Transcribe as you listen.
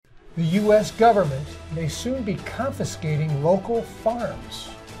The U.S. government may soon be confiscating local farms.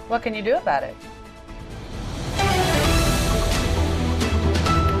 What can you do about it?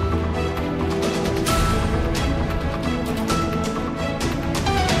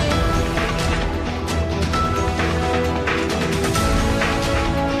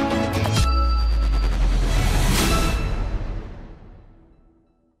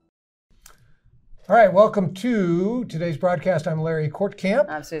 All right, welcome to today's broadcast. I'm Larry Kortkamp.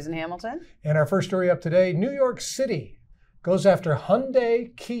 I'm Susan Hamilton. And our first story up today, New York City goes after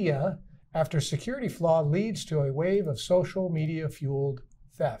Hyundai Kia after security flaw leads to a wave of social media fueled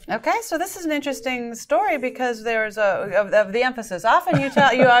theft. Okay, so this is an interesting story because there's of the emphasis. Often you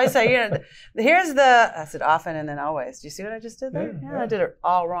always say, here's the, I said often and then always. Do you see what I just did there? Yeah. I did it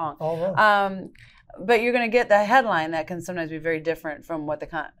all wrong. All wrong. But you're going to get the headline that can sometimes be very different from what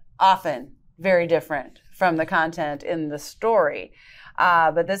often very different from the content in the story.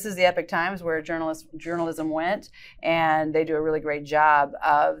 But this is the Epic Times where journalism went, and they do a really great job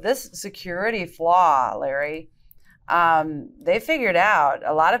of this security flaw, Larry. They figured out,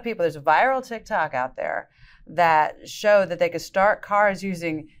 a lot of people, there's a viral TikTok out there that showed that they could start cars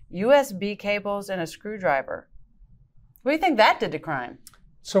using USB cables and a screwdriver. What do you think that did to crime?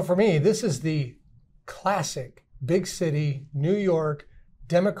 So for me, this is the classic big city, New York,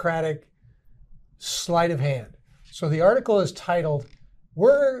 Democratic sleight of hand. So the article is titled,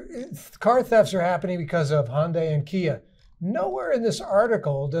 Car Thefts Are Happening Because of Hyundai and Kia. Nowhere in this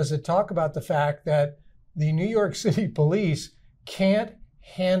article does it talk about the fact that the New York City police can't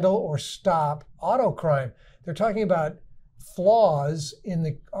handle or stop auto crime. They're talking about flaws in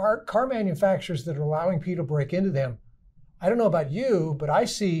the car manufacturers that are allowing people to break into them. I don't know about you, but I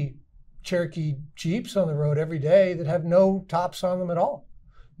see Cherokee Jeeps on the road every day that have no tops on them at all.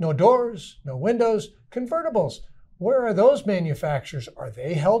 No doors, no windows, convertibles. Where are those manufacturers? Are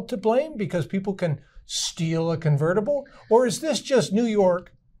they held to blame because people can steal a convertible? Or is this just New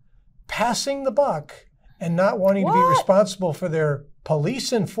York passing the buck and not wanting to be responsible for their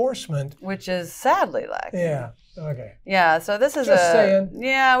police enforcement? Which is sadly lacking. Yeah, okay. Yeah, so this is just saying.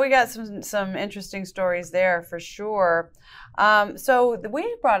 Yeah, we got some interesting stories there for sure. So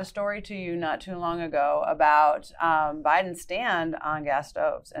we brought a story to you not too long ago about Biden's stand on gas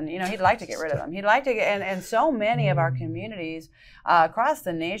stoves, and he'd like to get rid of them. He'd like to get, and so many of our communities across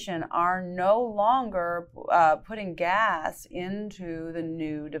the nation are no longer putting gas into the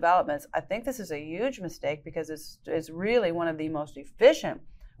new developments. I think this is a huge mistake because it's really one of the most efficient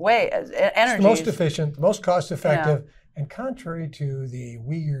ways. It's the most efficient, the most cost effective, and contrary to the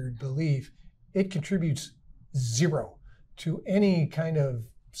weird belief, it contributes zero to any kind of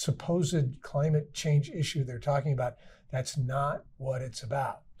supposed climate change issue they're talking about. That's not what it's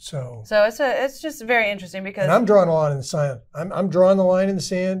about. So it's just very interesting because I'm drawing a line in the sand. I'm drawing the line in the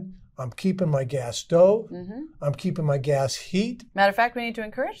sand. I'm keeping my gas stove. Mm-hmm. I'm keeping my gas heat. Matter of fact, we need to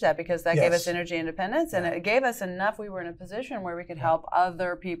encourage that because that gave us energy independence, and it gave us enough. We were in a position where we could help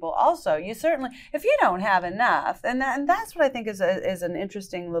other people also. You certainly, if you don't have enough, and that's what I think is an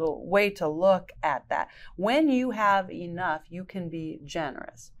interesting little way to look at that. When you have enough, you can be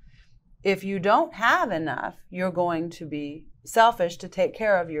generous. If you don't have enough, you're going to be selfish to take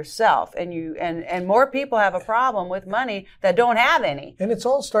care of yourself, and more people have a problem with money that don't have any. And it's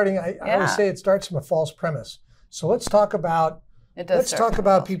all starting. I always say it starts from a false premise. So let's talk about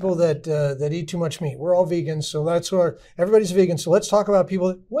people that eat too much meat. We're all vegans, so that's where everybody's vegan. So let's talk about people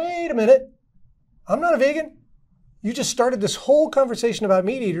that, wait a minute, I'm not a vegan. You just started this whole conversation about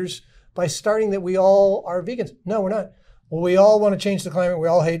meat eaters by starting that we all are vegans. No, we're not. Well, we all want to change the climate. We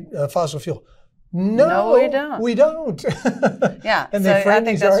all hate fossil fuel. No, we don't. We don't. Yeah, and they frame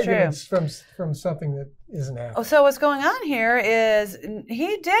these arguments from something that isn't happening. Oh, so what's going on here is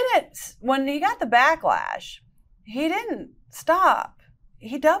he did it when he got the backlash. He didn't stop.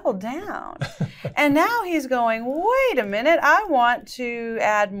 He doubled down. And now he's going, wait a minute, I want to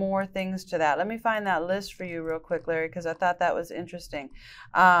add more things to that. Let me find that list for you real quick, Larry, because I thought that was interesting.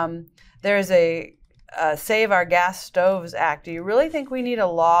 There's a Save Our Gas Stoves Act. Do you really think we need a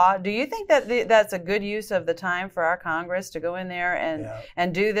law? Do you think that that's a good use of the time for our Congress to go in there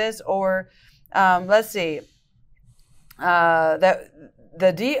and do this? Or let's see, that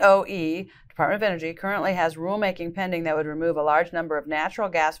the DOE, Department of Energy, currently has rulemaking pending that would remove a large number of natural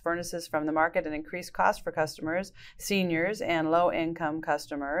gas furnaces from the market and increase costs for customers, seniors, and low-income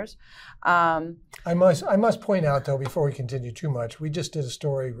customers. I must point out, though, before we continue too much, we just did a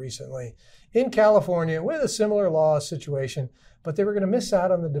story recently in California with a similar law situation, but they were going to miss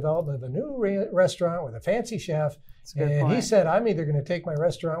out on the development of a new restaurant with a fancy chef. And he said, I'm either going to take my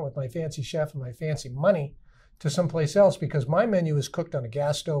restaurant with my fancy chef and my fancy money to someplace else because my menu is cooked on a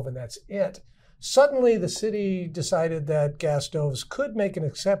gas stove and that's it. Suddenly, the city decided that gas stoves could make an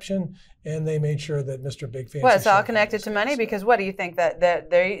exception, and they made sure that Mr. Big Fancy. Well, it's all connected to money because what do you think that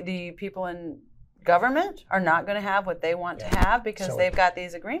the people in government are not going to have what they want to have because they've got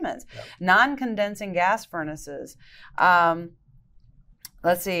these agreements? Yeah. Non-condensing gas furnaces.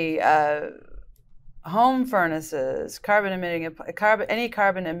 Let's see. Home furnaces, any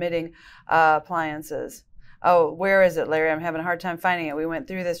carbon emitting appliances. Oh, where is it, Larry? I'm having a hard time finding it. We went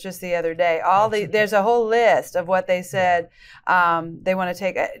through this just the other day. There's a whole list of what they said. They want to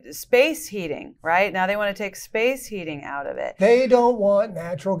take space heating, right? Now they want to take space heating out of it. They don't want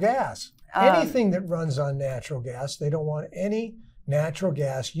natural gas. Anything that runs on natural gas, they don't want any natural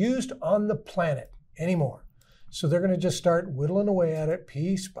gas used on the planet anymore. So they're going to just start whittling away at it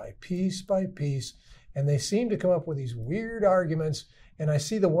piece by piece by piece. And they seem to come up with these weird arguments. And I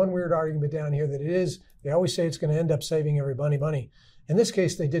see the one weird argument down here that they always say it's going to end up saving everybody money. In this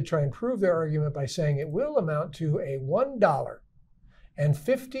case, they did try and prove their argument by saying it will amount to a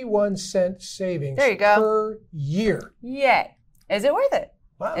 $1.51 savings per year. Yay. Is it worth it?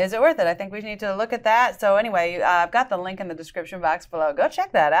 Wow. Is it worth it? I think we need to look at that. So anyway, I've got the link in the description box below. Go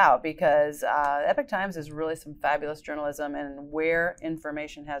check that out because Epoch Times is really some fabulous journalism and where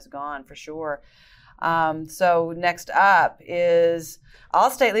information has gone for sure. So next up is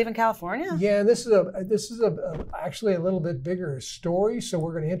Allstate leaving California. Yeah, and this is actually a little bit bigger story. So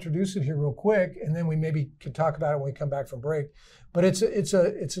we're going to introduce it here real quick, and then we maybe can talk about it when we come back from break. But it's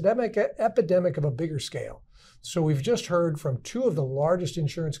an epidemic of a bigger scale. So we've just heard from two of the largest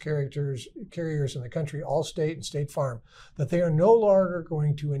insurance carriers in the country, Allstate and State Farm, that they are no longer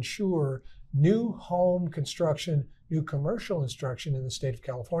going to insure new home construction, new commercial construction in the state of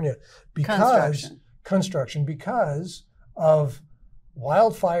California because of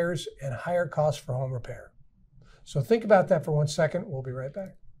wildfires and higher costs for home repair. So think about that for 1 second. We'll be right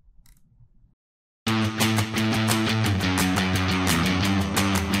back.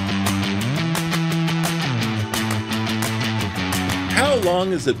 How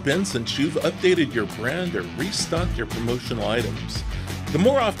long has it been since you've updated your brand or restocked your promotional items? The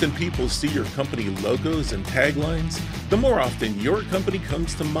more often people see your company logos and taglines, the more often your company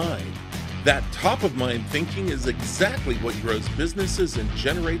comes to mind. That top-of-mind thinking is exactly what grows businesses and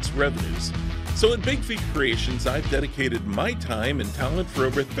generates revenues. So at Big Feet Creations, I've dedicated my time and talent for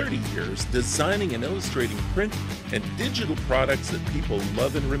over 30 years designing and illustrating print and digital products that people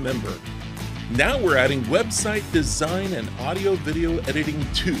love and remember. Now we're adding website design and audio-video editing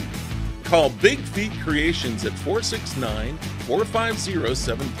too. Call Big Feet Creations at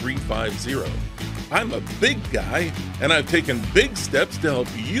 469-450-7350. I'm a big guy, and I've taken big steps to help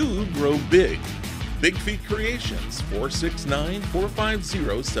you grow big. Big Feet Creations,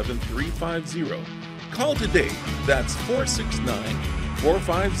 469-450-7350. Call today. That's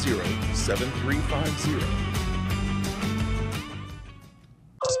 469-450-7350.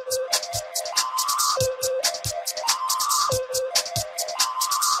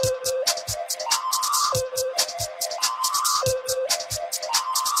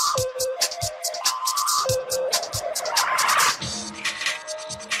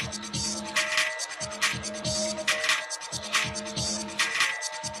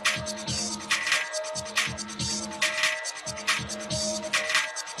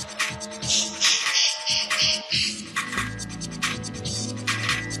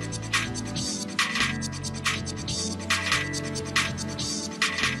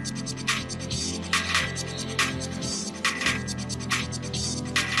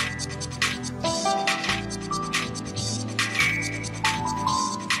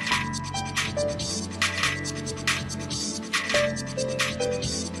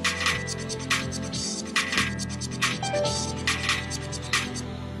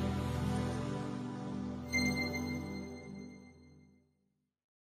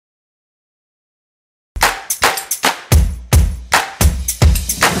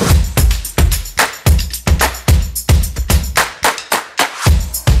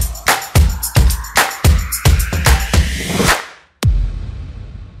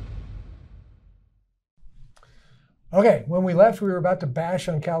 Okay, when we left, we were about to bash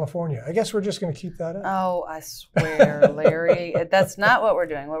on California. I guess we're just going to keep that up. Oh, I swear, Larry, that's not what we're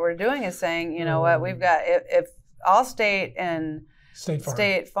doing. What we're doing is saying, you know what, we've got, if Allstate and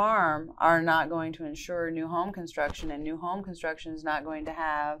State Farm are not going to insure new home construction, and new home construction is not going to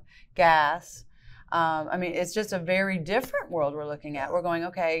have gas. I mean, it's just a very different world we're looking at. We're going,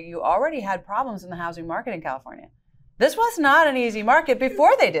 okay, you already had problems in the housing market in California. This was not an easy market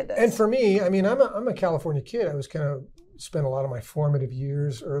before they did this. And for me, I mean, I'm a California kid. I was kind of spent a lot of my formative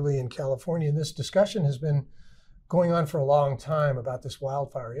years early in California, and this discussion has been going on for a long time about this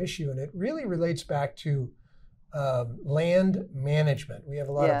wildfire issue, and it really relates back to land management. We have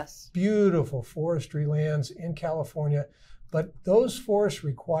a lot of beautiful forestry lands in California, but those forests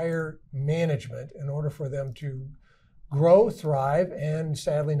require management in order for them to grow, thrive, and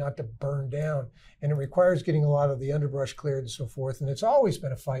sadly not to burn down. And it requires getting a lot of the underbrush cleared and so forth. And it's always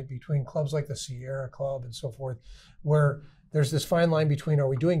been a fight between clubs like the Sierra Club and so forth, where there's this fine line between, are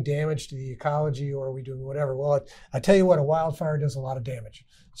we doing damage to the ecology or are we doing whatever? Well, I tell you what, a wildfire does a lot of damage.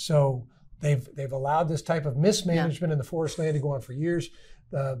 So they've allowed this type of mismanagement in the forest land to go on for years.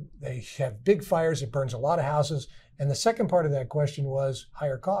 They have big fires. It burns a lot of houses. And the second part of that question was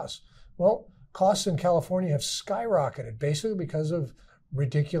higher costs. Well, costs in California have skyrocketed basically because of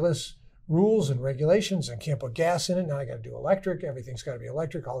ridiculous rules and regulations, and can't put gas in it. Now I got to do electric. Everything's got to be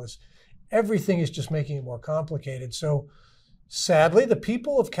electric. All this, everything is just making it more complicated. So sadly, the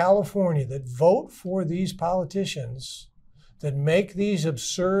people of California that vote for these politicians that make these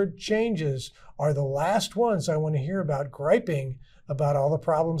absurd changes are the last ones I want to hear about griping about all the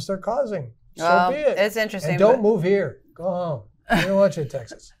problems they're causing. So be it. It's interesting. And don't move here. Go home. We don't want you in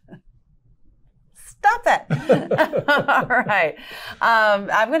Texas. Stop it. All right.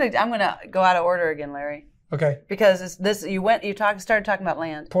 I'm gonna go out of order again, Larry. Okay. Because started talking about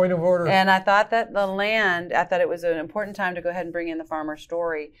land. Point of order. And I thought that it was an important time to go ahead and bring in the farmer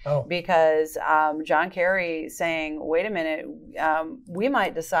story. Because John Kerry saying, wait a minute, we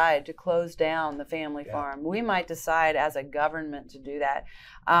might decide to close down the family farm. We might decide as a government to do that.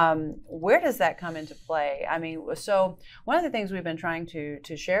 Where does that come into play? I mean, so one of the things we've been trying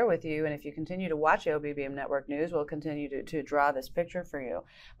to share with you, and if you continue to watch OBBM Network News, we'll continue to draw this picture for you.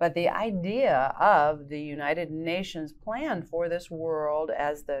 But the idea of the United Nations plan for this world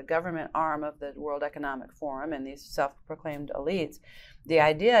as the government arm of the World Economic Forum and these self-proclaimed elites, the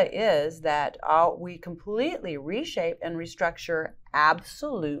idea is that we completely reshape and restructure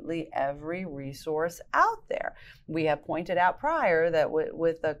absolutely every resource out there. We have pointed out prior that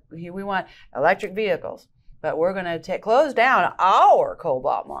we want electric vehicles, but we're going to close down our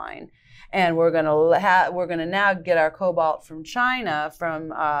cobalt mine. And we're going to now get our cobalt from China,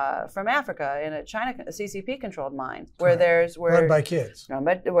 from Africa, in a CCP controlled mine where run by kids,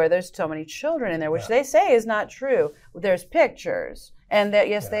 where there's so many children in there, which they say is not true. There's pictures, and that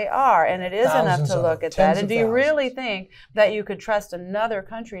they are, and it is enough to look at that. And do you really think that you could trust another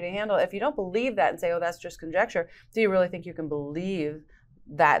country to handle it? If you don't believe that and say, oh, that's just conjecture, do you really think you can believe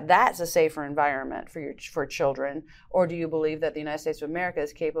that that's a safer environment for children, or do you believe that the United States of America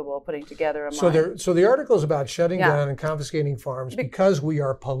is capable of putting together a mine? So the article is about shutting down and confiscating farms because we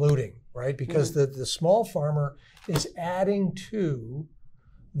are polluting, right? Because the small farmer is adding to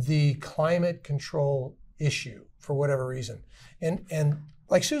the climate control issue for whatever reason. And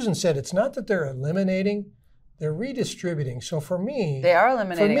like Susan said, it's not that they're eliminating, they're redistributing. So for me, they are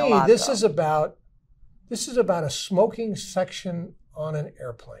eliminating a lot. This is about a smoking section on an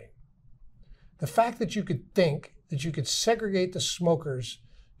airplane. The fact that you could think that you could segregate the smokers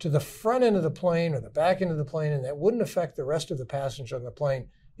to the front end of the plane or the back end of the plane and that wouldn't affect the rest of the passengers on the plane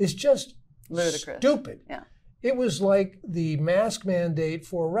is just ludicrous. Stupid. Yeah. It was like the mask mandate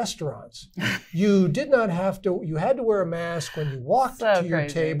for restaurants. You had to wear a mask when you walked to your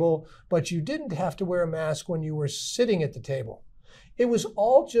table, but you didn't have to wear a mask when you were sitting at the table. It was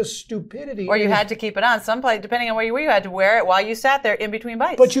all just stupidity. Or you had to keep it on. Some place, depending on where you were, you had to wear it while you sat there in between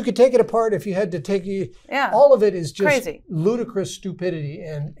bites. But you could take it apart if you had to take it. Yeah. All of it is just crazy, ludicrous stupidity.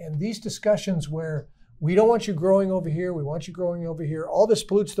 And these discussions where we don't want you growing over here, we want you growing over here. All this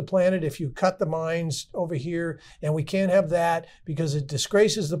pollutes the planet if you cut the mines over here, and we can't have that because it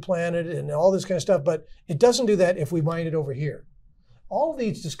disgraces the planet and all this kind of stuff. But it doesn't do that if we mine it over here. All of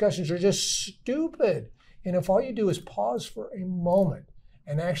these discussions are just stupid. And if all you do is pause for a moment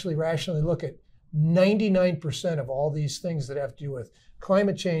and actually rationally look at 99% of all these things that have to do with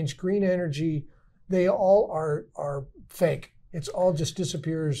climate change, green energy, they all are fake. It's all just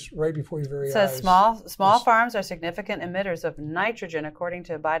disappears right before your very eyes. Small farms are significant emitters of nitrogen, according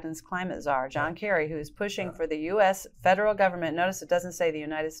to Biden's climate czar, John Kerry, who's pushing for the U.S. federal government. Notice it doesn't say the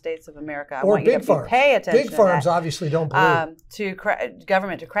United States of America. I want you to pay attention. Big farms obviously don't pollute.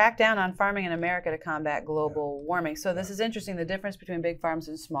 Government to crack down on farming in America to combat global warming. So this is interesting, the difference between big farms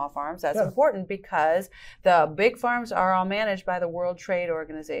and small farms. That's important because the big farms are all managed by the World Trade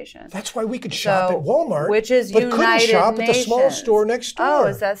Organization. That's why we could shop at Walmart, which is but couldn't shop at the small McDonald's store next door. Oh,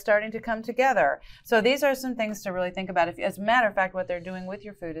 is that starting to come together? So these are some things to really think about. If, as a matter of fact, what they're doing with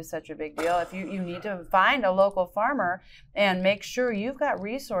your food is such a big deal. If you need to find a local farmer and make sure you've got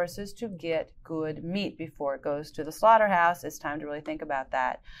resources to get good meat before it goes to the slaughterhouse, it's time to really think about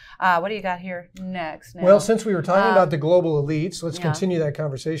that. What do you got here next? Now? Well, since we were talking about the global elites, let's continue that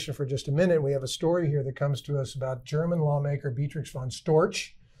conversation for just a minute. We have a story here that comes to us about German lawmaker Beatrix von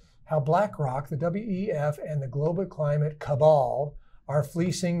Storch, how BlackRock, the WEF, and the global climate cabal are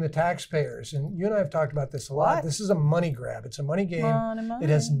fleecing the taxpayers. And you and I have talked about this a lot. What? This is a money grab. It's a money game. Money. It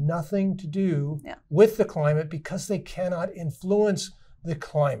has nothing to do with the climate because they cannot influence the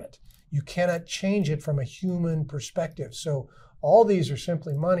climate. You cannot change it from a human perspective. So all these are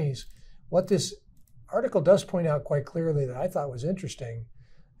simply monies. What this article does point out quite clearly that I thought was interesting,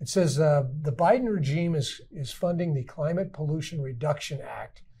 it says the Biden regime is funding the Climate Pollution Reduction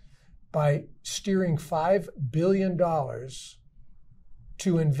Act by steering $5 billion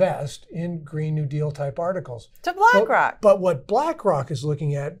to invest in Green New Deal type articles. To BlackRock. But what BlackRock is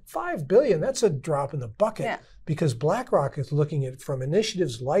looking at, $5 billion, that's a drop in the bucket because BlackRock is looking at from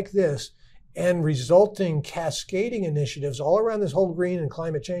initiatives like this and resulting cascading initiatives all around this whole green and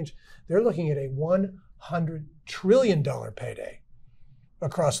climate change. They're looking at a $100 trillion payday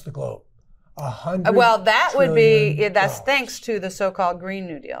across the globe. Well, that would be, that's thanks to the so-called Green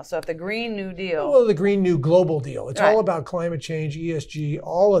New Deal. So if the Green New Deal... Well, the Green New Global Deal. It's all about climate change, ESG,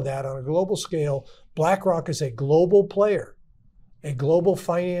 all of that on a global scale. BlackRock is a global player, a global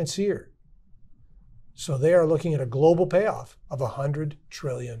financier. So they are looking at a global payoff of $100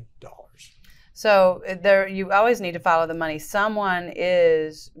 trillion. So there, you always need to follow the money. Someone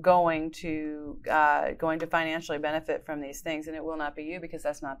is going to financially benefit from these things, and it will not be you because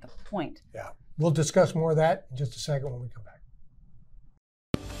that's not the point. Yeah, we'll discuss more of that in just a second when we come back.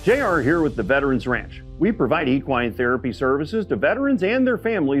 JR here with the Veterans Ranch. We provide equine therapy services to veterans and their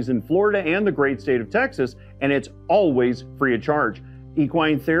families in Florida and the great state of Texas, and it's always free of charge.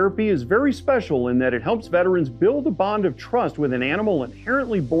 Equine therapy is very special in that it helps veterans build a bond of trust with an animal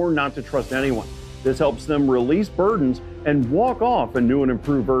inherently born not to trust anyone. This helps them release burdens and walk off a new and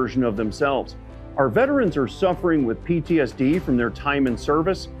improved version of themselves. Our veterans are suffering with PTSD from their time in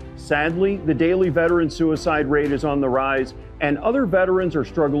service. Sadly, the daily veteran suicide rate is on the rise, and other veterans are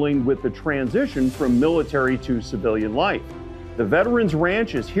struggling with the transition from military to civilian life. The Veterans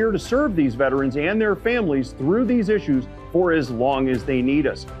Ranch is here to serve these veterans and their families through these issues for as long as they need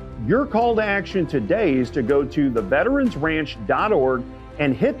us. Your call to action today is to go to theveteransranch.org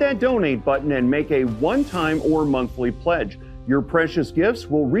and hit that donate button and make a one-time or monthly pledge. Your precious gifts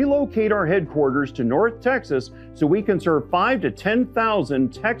will relocate our headquarters to North Texas so we can serve 5,000 to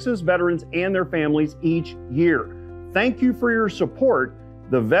 10,000 Texas veterans and their families each year. Thank you for your support.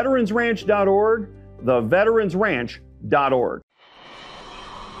 Theveteransranch.org, theveteransranch.org.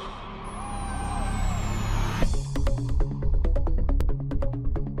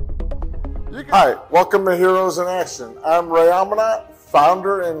 Hi, welcome to Heroes in Action. I'm Ray Amanat,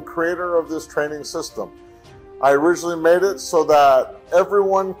 founder and creator of this training system. I originally made it so that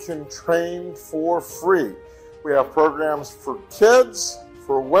everyone can train for free. We have programs for kids,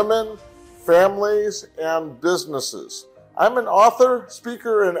 for women, families, and businesses. I'm an author,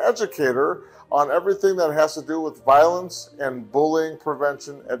 speaker, and educator on everything that has to do with violence and bullying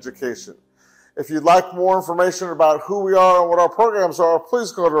prevention education. If you'd like more information about who we are and what our programs are,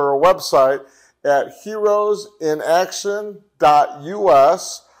 please go to our website at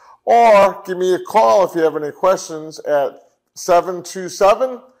heroesinaction.us or give me a call if you have any questions at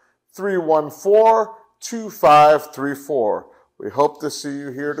 727-314-2534. We hope to see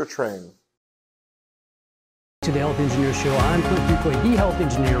you here to train. To the Health Engineer Show. I'm Clint Duquay, the Health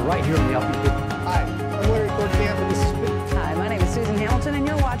Engineer, right here on the Offbeat. Hi, I'm Larry Corkamp, and this is Hi, my name is Susan Hamilton, and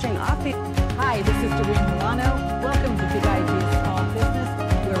you're watching Offbeat. Hi, this is Doreen Milano. Welcome to Big Ideas Small Business,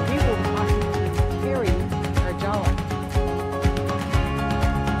 where we will talk to Carrie Arjala.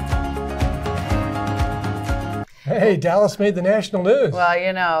 Hey, Dallas made the national news. Well,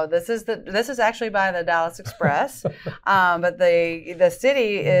 you know, this is actually by the Dallas Express, but the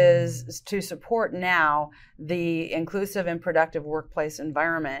city is to support now the inclusive and productive workplace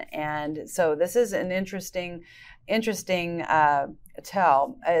environment, and so this is an interesting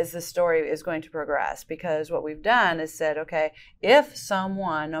tell as the story is going to progress, because what we've done is said, okay, if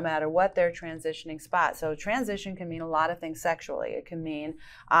someone, no matter what their transitioning spot, so transition can mean a lot of things sexually. It can mean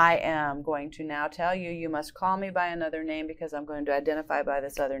I am going to now tell you, you must call me by another name because I'm going to identify by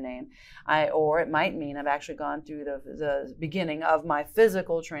this other name. Or it might mean I've actually gone through the beginning of my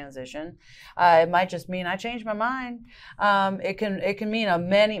physical transition. It might just mean I changed my mind. It can mean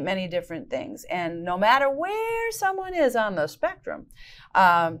many different things. And no matter where someone is on the spectrum,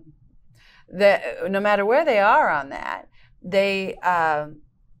 no matter where they are on that, they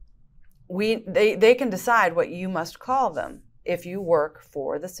can decide what you must call them if you work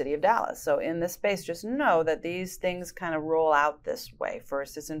for the city of Dallas. So in this space, just know that these things kind of roll out this way.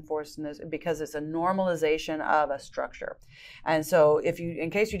 First, it's enforced in this because it's a normalization of a structure. And so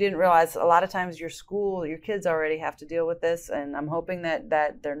in case you didn't realize, a lot of times your kids already have to deal with this, and I'm hoping that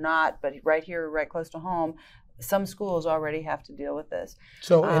they're not, but right here, right close to home, some schools already have to deal with this.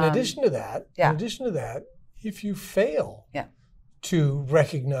 So in addition to that, if you fail to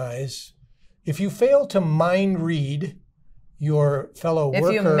recognize, if you fail to mind read your fellow worker.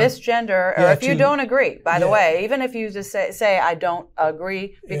 If you misgender, or if you don't agree, by the way, even if you just say I don't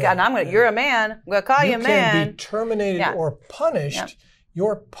agree, because you're a man, I'm going to call you a man. You can be terminated or punished. Yeah.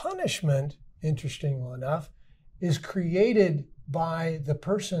 Your punishment, interestingly enough, is created by the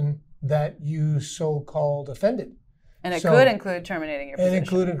person that you so-called offended. And it could include terminating your position. And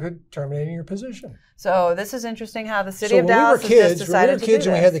include terminating your position. So this is interesting how the city of Dallas has just decided to do this. When we were kids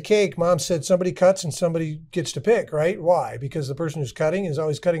and we had the cake, Mom said somebody cuts and somebody gets to pick, right? Why? Because the person who's cutting is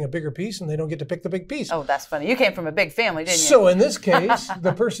always cutting a bigger piece and they don't get to pick the big piece. Oh, that's funny. You came from a big family, didn't you? So in this case,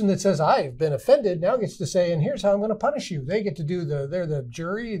 the person that says, I've been offended, now gets to say, and here's how I'm going to punish you. They get to do they're the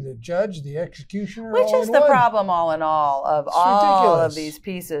jury, the judge, the executioner. Which is the problem all in all of all of these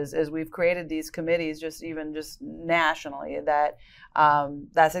pieces, is we've created these committees just nationally that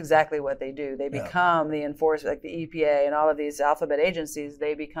that's exactly what they do. They become the enforcement, like the EPA and all of these alphabet agencies.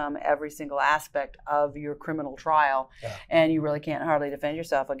 They become every single aspect of your criminal trial, and you really can't hardly defend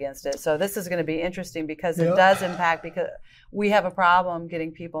yourself against it. So this is going to be interesting because it does impact, because we have a problem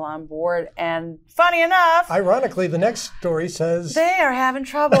getting people on board. And funny enough, ironically, the next story says they are having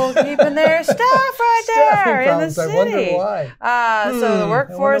trouble keeping their staff there in the city. I wonder why. So the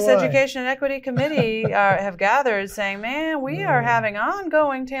Workforce Education and Equity Committee have gathered saying, man, we are having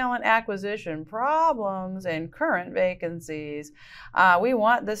ongoing talent acquisition problems and current vacancies. We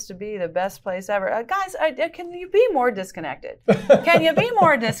want this to be the best place ever. Guys, can you be more disconnected? Can you be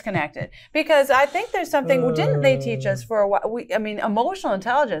more disconnected? Because I think there's something, didn't they teach us for a while? Emotional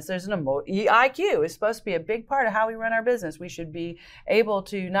intelligence, there's an EIQ is supposed to be a big part of how we run our business. We should be able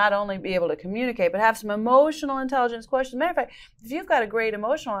to not only be able to communicate, but have some emotional intelligence questions. Matter of fact, if you've got a great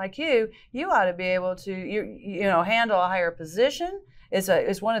emotional IQ, you ought to be able to handle a higher position.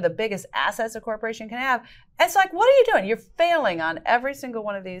 Is one of the biggest assets a corporation can have. It's like, what are you doing? You're failing on every single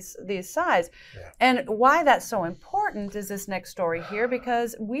one of these sides. Yeah. And why that's so important is this next story here,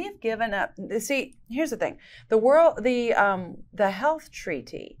 because we've given up. See, here's the thing: the health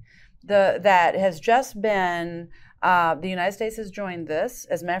treaty, that has just been. The United States has joined this.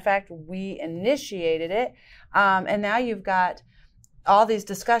 As a matter of fact, we initiated it, and now you've got all these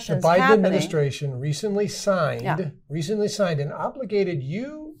discussions happening. The Biden administration recently signed and obligated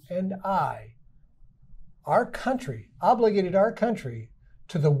you and our country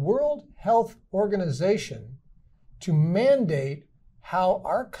to the World Health Organization to mandate how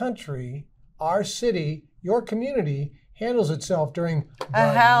our country, our city, your community handles itself during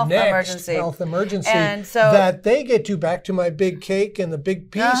a health emergency. And so that they get to, back to my big cake and the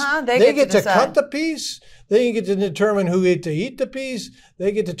big piece, they get to cut the piece. They get to determine who get to eat the piece.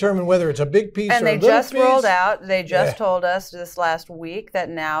 They get to determine whether it's a big piece or a little piece. And they just rolled out, told us this last week that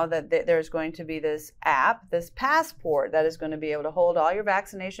now that there's going to be this app, this passport that is going to be able to hold all your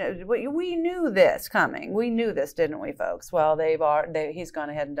vaccination. We knew this coming. We knew this, didn't we, folks? Well, he's gone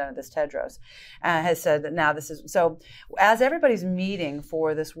ahead and done it. This Tedros has said that now this is, so as everybody's meeting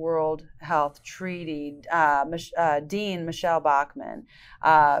for this World Health Treaty, Dean Michelle Bachmann,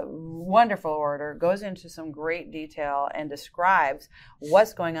 wonderful orator, goes into some great detail and describes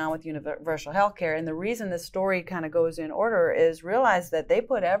what's going on with universal health care. And the reason this story kind of goes in order is realize that they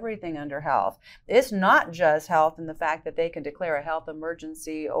put everything under health. It's not just health in the fact that they can declare a health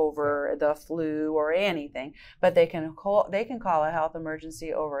emergency over the flu or anything, but they can call a health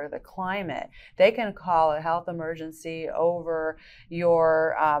emergency over the climate. They can call a health emergency over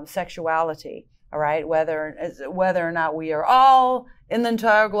your sexuality. All right, whether or not we are all in the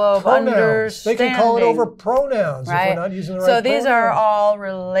entire globe Pronouns. understanding. They can call it over pronouns right? if we're not using the right So these pronouns. are all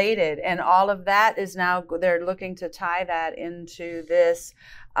related, and all of that is now, they're looking to tie that into this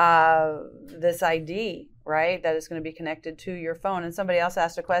this ID, right? That is going to be connected to your phone. And somebody else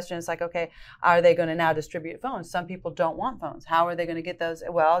asked a question. It's like, okay, are they going to now distribute phones? Some people don't want phones. How are they going to get those?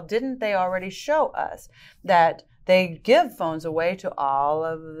 Well, didn't they already show us that they give phones away to all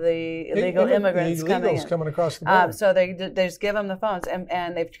of the illegal immigrants coming across the border? So they just give them the phones,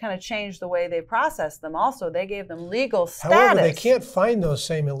 and they've kind of changed the way they process them. Also, they gave them legal status. However, they can't find those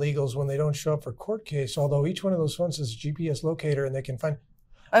same illegals when they don't show up for court case, although each one of those phones is a GPS locator, and they can find...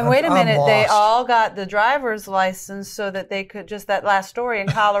 And wait a minute, they lost. all got the driver's license so that they could, just that last story in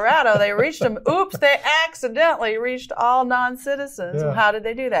Colorado, they reached them. Oops, they accidentally reached all non-citizens. Yeah. How did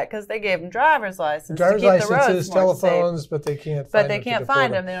they do that? Because they gave them driver's license Driver's to keep the licenses, roads more telephones, safe. but they can't find But them. they can't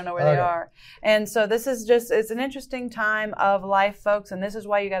find them. They don't know where they are. And so this is just, it's an interesting time of life, folks, and this is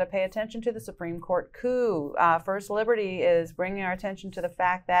why you got to pay attention to the Supreme Court coup. First Liberty is bringing our attention to the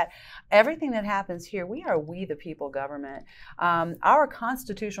fact that everything that happens here, we are we the people government. Our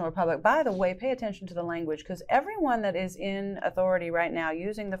constitutional republic, by the way, pay attention to the language, because everyone that is in authority right now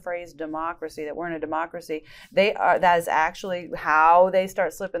using the phrase democracy, that we're in a democracy, that is actually how they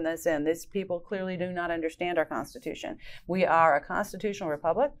start slipping this in. These people clearly do not understand our Constitution. We are a constitutional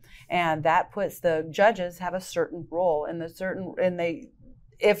republic, and that puts the judges have a certain role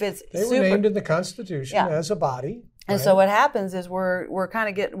if it's They were named in the Constitution as a body. And right? so what happens is we're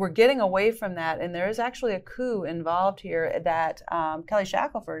getting away from that, and there is actually a coup involved here that Kelly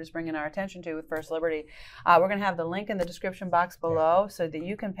Shackelford is bringing our attention to with First Liberty. We're going to have the link in the description box below so that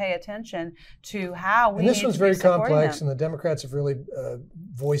you can pay attention to how we. And this need one's to very be supporting complex, them. and the Democrats have really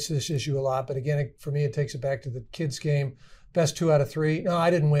voiced this issue a lot. But again, for me, it takes it back to the kids' game. Best 2 out of 3. No,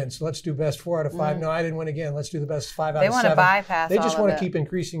 I didn't win. So let's do best 4 out of 5. No, I didn't win again. Let's do the best 5 out of 7. They want to bypass. They just all want of to it. keep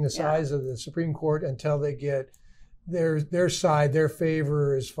increasing the size of the Supreme Court until they get their side, their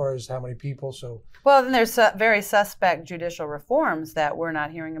favor as far as how many people. So well, then there's very suspect judicial reforms that we're not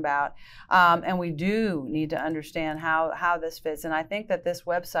hearing about, and we do need to understand how this fits. And I think that this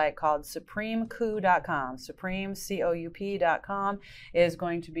website called SupremeCoup.com, SupremeCoup.com, is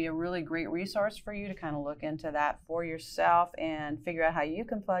going to be a really great resource for you to kind of look into that for yourself and figure out how you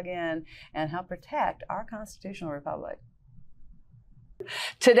can plug in and help protect our constitutional republic.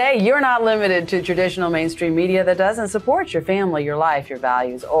 Today, you're not limited to traditional mainstream media that doesn't support your family, your life, your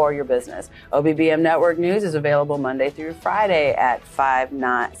values, or your business. OBBM Network News is available Monday through Friday at 5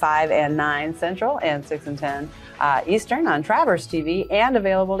 and 9 Central and 6 and 10 Eastern on Traverse TV, and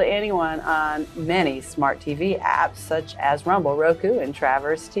available to anyone on many smart TV apps such as Rumble, Roku, and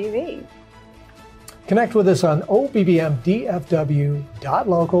Traverse TV. connect with us on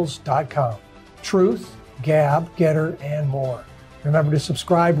obbmdfw.locals.com. Truth, Gab, Getter, and more. Remember to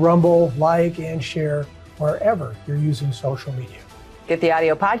subscribe, Rumble, like, and share wherever you're using social media. Get the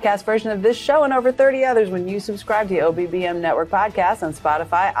audio podcast version of this show and over 30 others when you subscribe to the OBBM Network Podcast on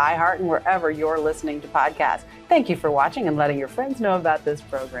Spotify, iHeart, and wherever you're listening to podcasts. Thank you for watching and letting your friends know about this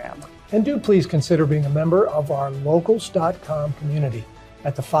program. And do please consider being a member of our Locals.com community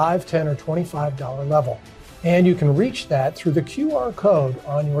at the $5, $10, or $25 level. And you can reach that through the QR code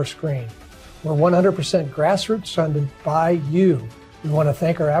on your screen. We're 100% grassroots funded by you. We want to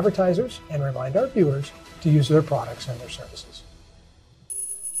thank our advertisers and remind our viewers to use their products and their services.